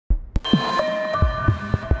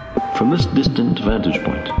From this distant vantage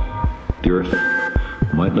point, the Earth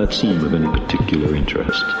might not seem of any particular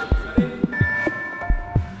interest.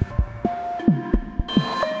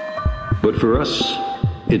 But for us,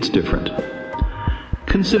 it's different.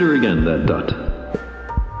 Consider again that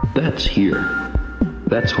dot. That's here.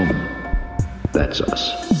 That's home. That's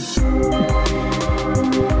us.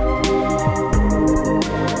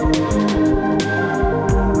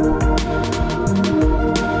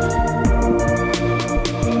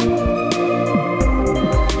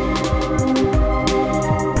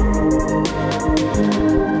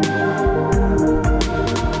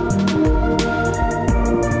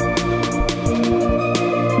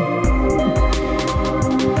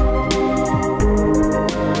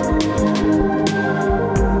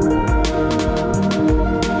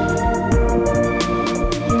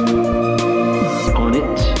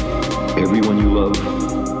 Everyone you love,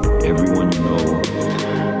 everyone you know,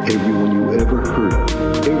 everyone you ever hurt,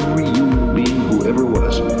 every human being who ever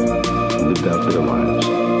was, lived out their lives,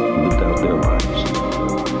 lived out their lives.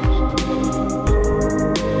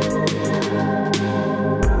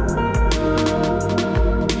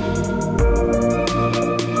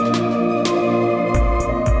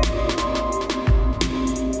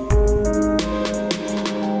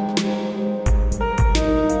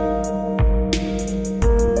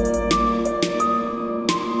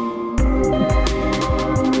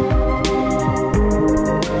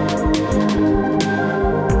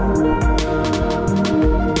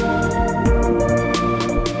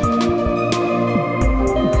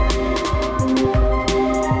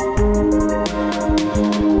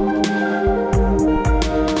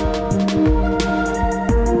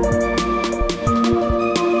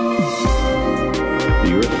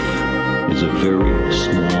 Is a very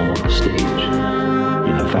small stage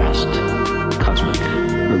in a vast cosmic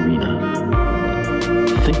arena.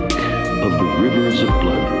 Think of the rivers of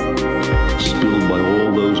blood spilled by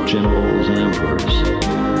all those generals and emperors,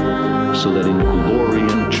 so that in glory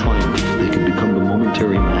and triumph they could become the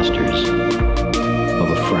momentary masters of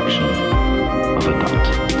a fraction of a dot.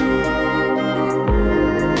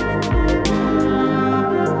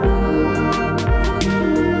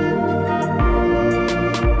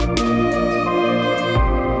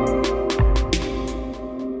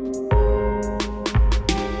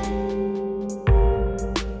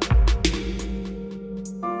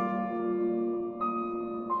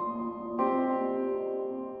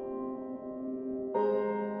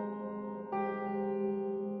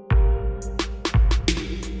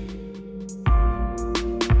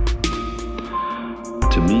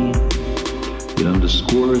 To me, it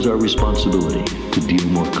underscores our responsibility to deal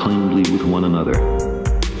more kindly with one another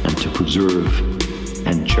and to preserve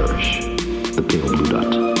and cherish the pale blue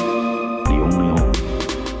dot, the only home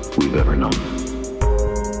we've ever known.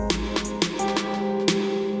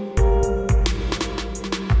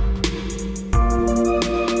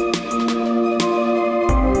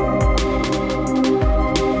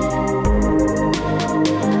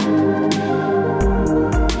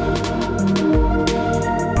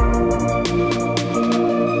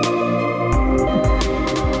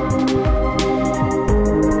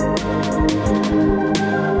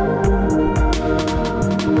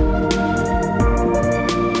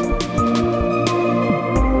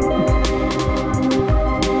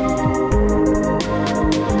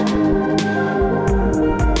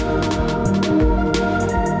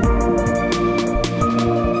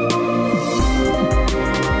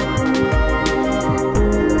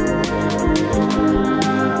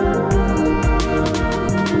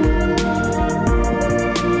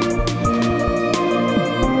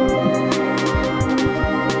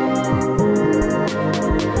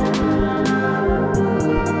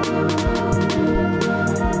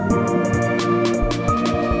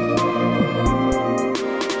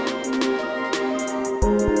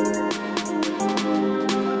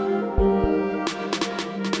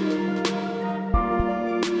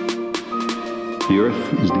 The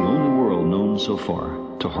Earth is the only world known so far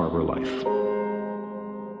to harbor life.